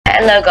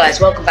Hello guys,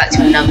 welcome back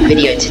to another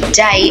video.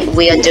 Today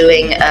we are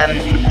doing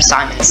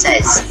Simon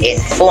Says in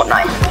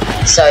Fortnite.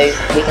 So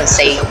we can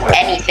say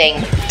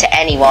anything to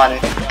anyone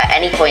at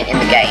any point in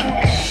the game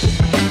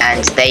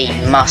and they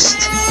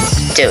must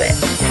do it.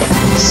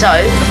 So,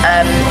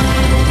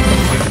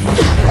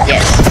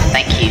 yes,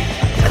 thank you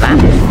for that.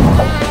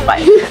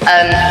 Right.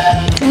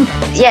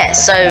 Yeah,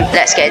 so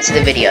let's get into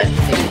the video.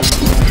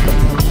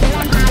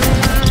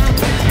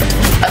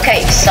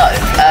 Okay, so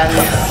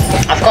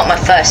I've got my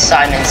first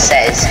Simon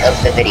Says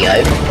of the video,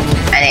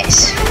 and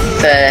it's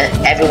for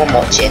everyone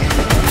watching.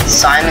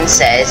 Simon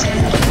Says,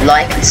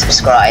 like and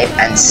subscribe,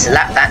 and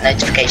slap that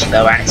notification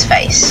bell around its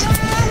face.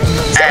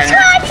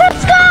 Subscribe!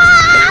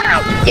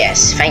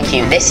 Yes, thank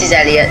you. This is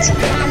Elliot,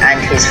 and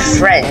his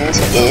friend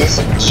is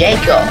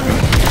Jacob.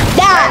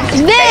 That's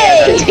and me! They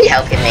are going to be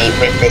helping me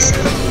with this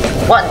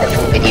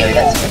wonderful video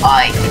that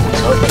I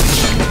thought of.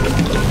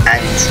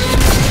 And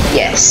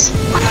yes.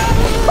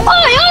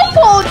 I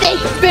bought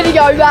this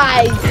video,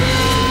 guys!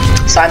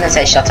 Simon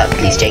Says, shut up,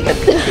 please, Jacob.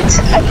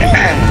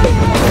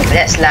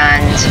 Let's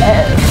land.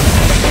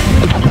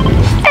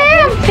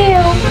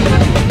 Anvil!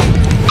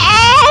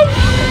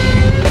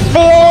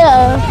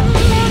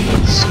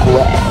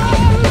 Square.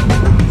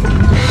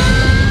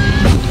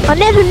 I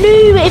never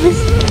knew it was...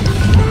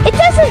 It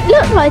doesn't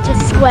look like a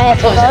square, I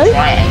thought it was a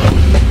triangle.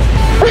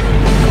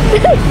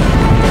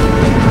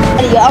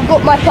 Anyway, I've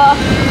got my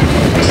first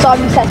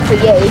Simon Says for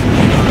you.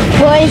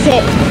 What is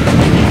it?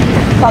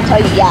 Can't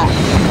tell you yet.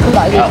 Because I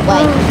didn't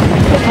wait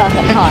the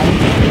perfect time.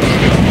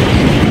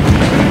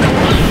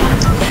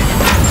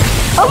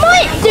 I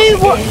might do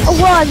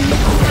one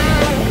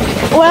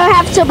where I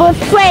have to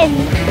befriend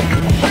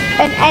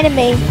an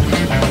enemy.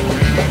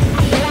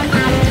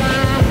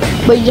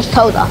 Well, you just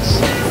told us.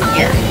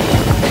 Yeah.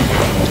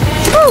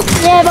 Oh,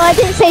 yeah, but I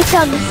didn't say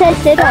Simon Says,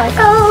 did I?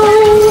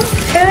 Oh,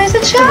 there is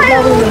a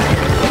child.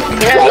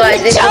 You know,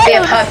 guys, this would be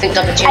a perfect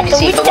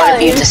opportunity for one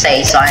of you to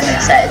say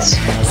Simon Says.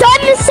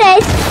 Simon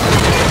Says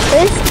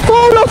is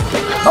fall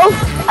off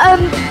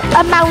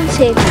a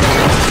mountain.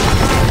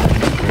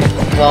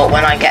 Well,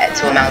 when I get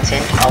to a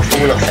mountain, I'll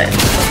fall off it.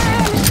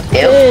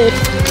 Ew. Good.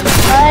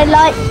 I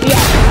like, yeah.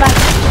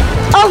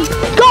 Oh,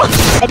 God!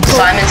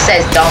 Simon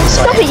Says dance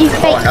on Stop it, it, you or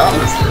fake. not.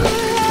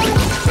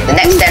 The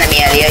next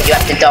enemy, Elliot, you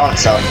have to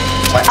dance on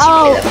once you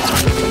kill them.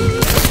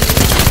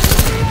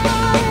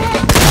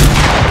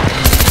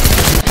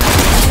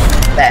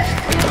 There,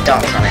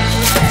 dance on it.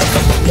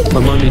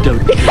 I'm only don't.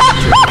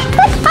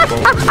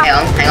 Hang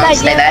on,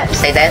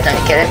 stay there,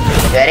 don't kill him.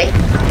 You ready?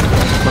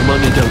 I'm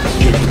only don't.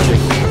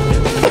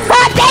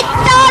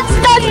 That's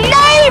the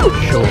name!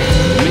 Sure.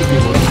 Meet me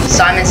once.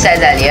 Simon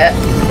Says, Elliot,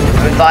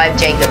 revive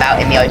Jacob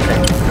out in the open.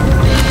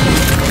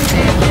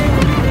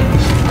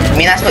 I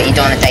mean, that's what you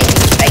do on a daily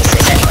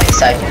basis anyway,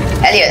 so...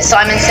 Elliot,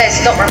 Simon Says,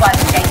 stop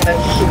reviving Jacob.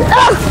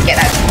 Get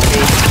that.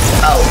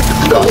 Oh,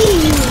 gosh.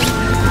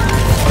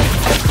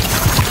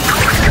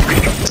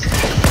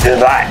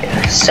 Right,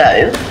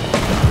 so...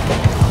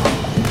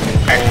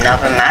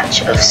 Another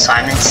match of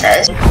Simon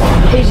Says.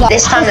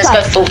 This time let's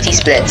go 40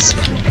 splits.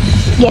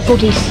 Yeah,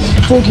 40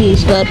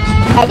 is good.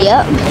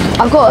 Elliot,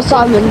 I've got a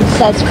Simon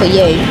Says for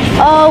you.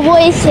 Oh,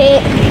 what is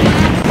it?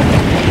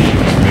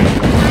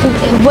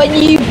 When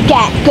you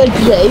get good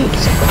loot,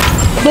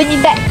 when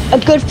you get a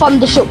good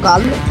thunder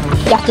shotgun,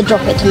 you have to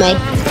drop it to me.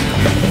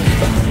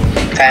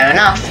 Fair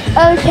enough.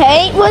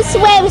 Okay,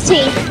 where was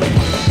he?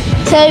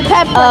 So,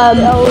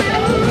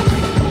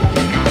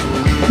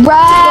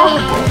 rare,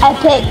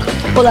 epic,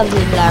 or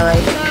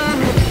legendary.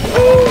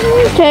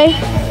 Okay.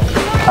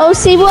 I'll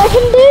see what I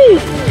can do.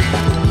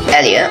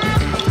 Elliot.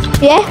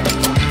 Yeah?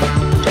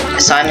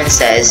 Simon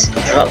Says,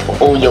 drop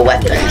all your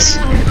weapons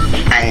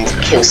and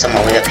kill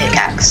someone with a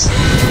pickaxe.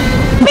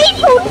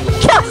 People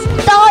just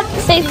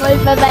dancing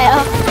over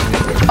there.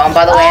 Oh, and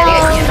by the way,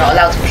 Elliot, you're not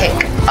allowed to pick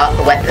up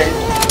a weapon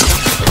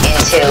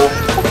until...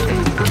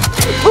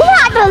 Well,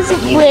 that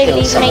doesn't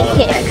really make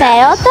it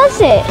fair, does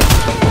it?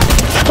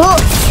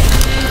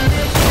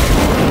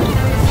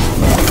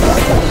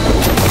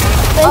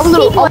 I'm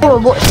gonna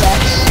watch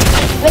this.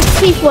 There's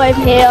people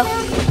over here.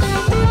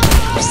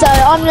 So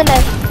I'm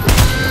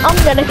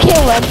gonna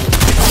kill them.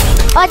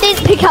 I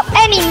didn't pick up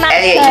any mats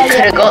Elliot, you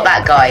could have got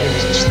that guy who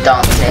was just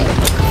dancing,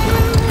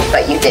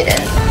 but you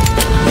didn't.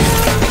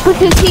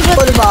 Because he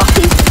was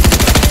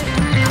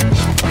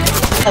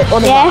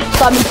yeah.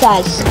 Simon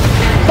Says.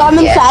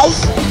 Simon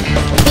Says,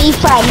 be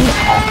friends,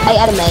 a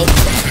enemy.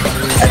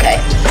 Okay.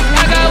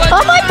 I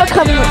might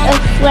become a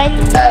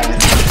friend.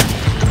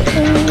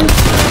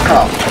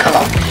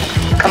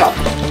 Come on.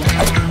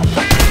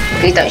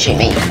 Please don't shoot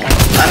me.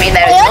 I mean,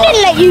 there is I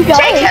didn't let you go.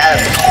 Jacob!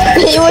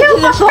 He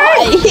wanted to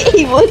fight.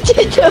 He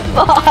wanted to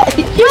fight.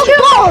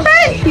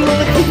 He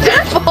wanted to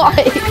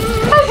fight.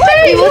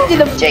 He wanted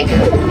to... Jacob.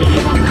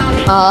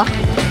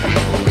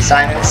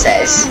 Simon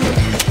Says.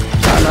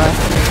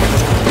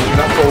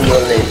 Not all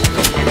your loot.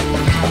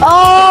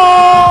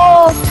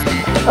 Oh!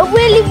 I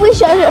really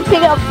wish I could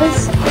pick up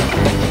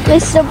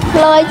this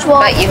supply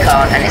drop. But you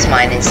can't, and it's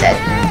mine instead.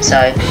 So,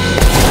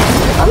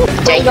 I'm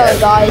gonna go,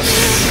 guys.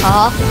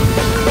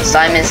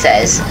 Simon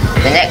says,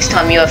 the next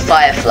time you have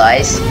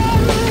fireflies,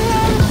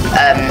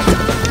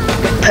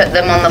 put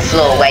them on the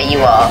floor where you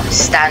are,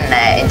 stand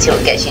there until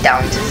it gets you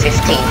down to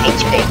 15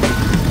 HP.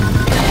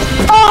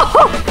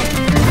 Oh!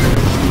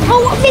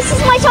 Oh, this is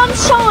my time to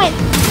shine.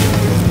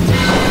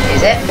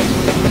 Is it?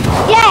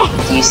 Yeah.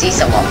 Do you see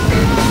someone?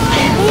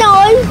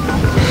 No.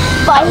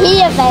 But I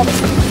hear them.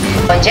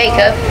 Oh,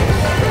 Jacob,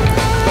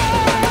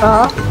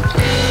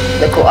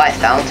 look what I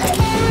found.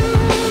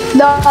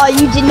 No,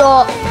 you did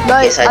not. No,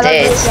 Yes, I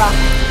did.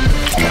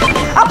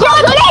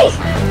 Please!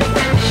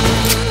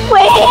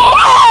 We're here!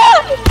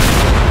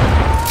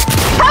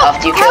 Help,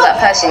 After you kill that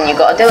person, you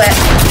gotta do it.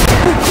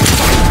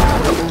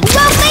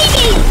 No,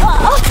 maybe!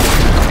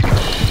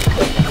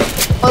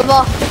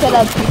 Over, kill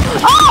him.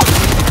 Oh!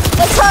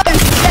 Let's go!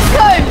 Let's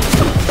go!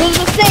 There's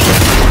a thing.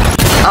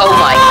 Oh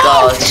my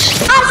gosh.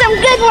 I have some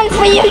good ones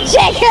for you,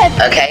 Jacob!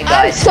 Okay,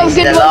 guys, Some this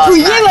is good the ones last for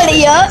you, match.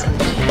 Elliot!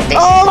 This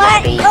Oh is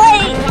my... gonna be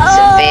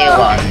severe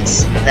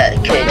ones that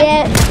could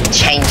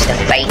change the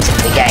fate of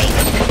the game.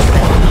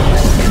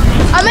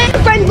 I'm in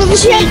friend with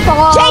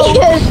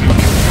Jacob!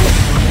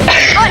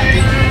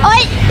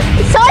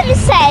 Simon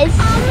says,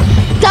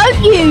 don't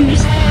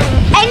use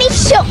any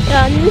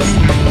shotguns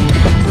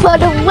for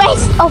the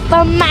rest of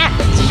the match.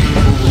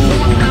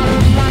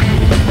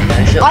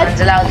 No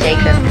shotguns allowed,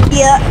 Jacob.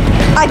 Yeah,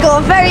 I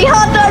got a very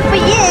hard one for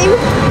you.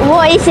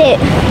 What is it?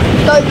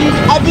 Don't use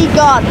any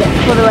gun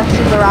for the rest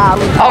of the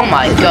round. Oh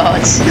my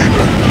god.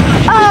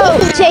 Oh,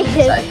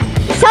 Jacob.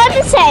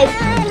 Simon says,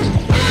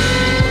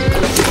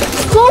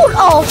 fall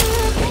off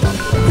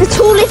the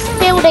tallest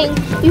building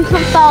you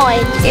can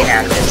find. In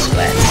Hampton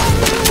Square.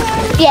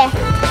 Yeah.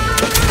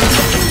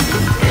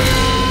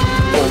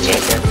 Oh,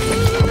 Jacob.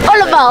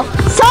 Oliver,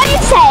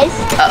 Simon says,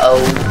 Uh-oh.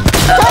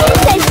 Simon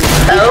says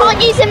you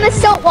can't use an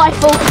assault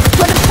rifle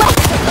for the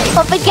rest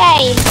of the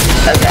game.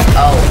 Okay.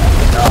 Oh,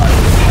 God.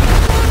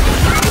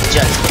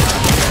 Just.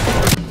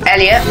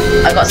 Elliot,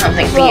 I got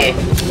something for you.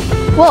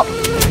 What?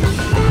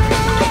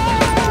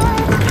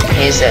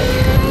 Here's it.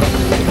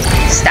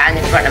 Stand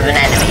in front of an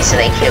enemy so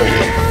they kill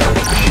you.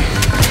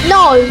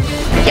 No.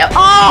 Yep.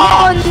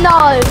 Oh,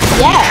 no.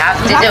 You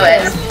have to do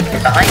it.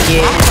 Behind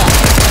you.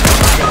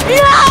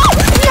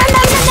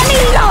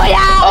 No.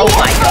 Oh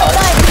my god.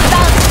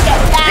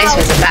 This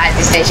was a bad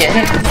decision.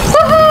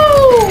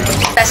 Woohoo!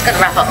 That's going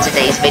to wrap up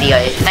today's video.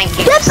 Thank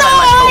you so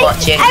much for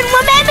watching. And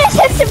remember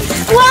to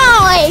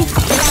subscribe.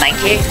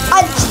 Thank you.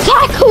 And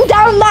tackle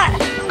down that...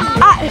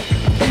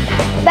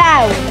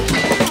 down.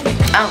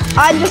 Oh,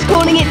 I'm just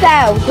calling it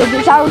down because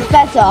it sounds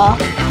better.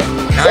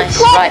 nice.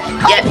 Right.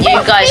 Yep, you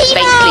guys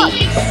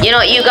basically... You know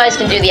what? You guys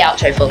can do the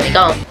outro for me.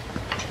 Go on.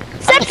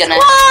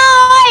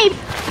 Subscribe!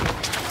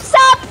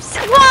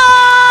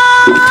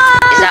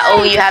 Is that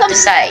all you have to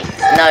say?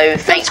 No,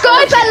 thanks for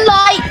Subscribe watching. and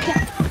like.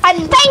 And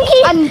thank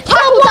you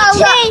for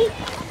watching.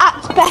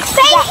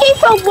 Thank you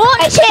for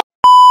watching.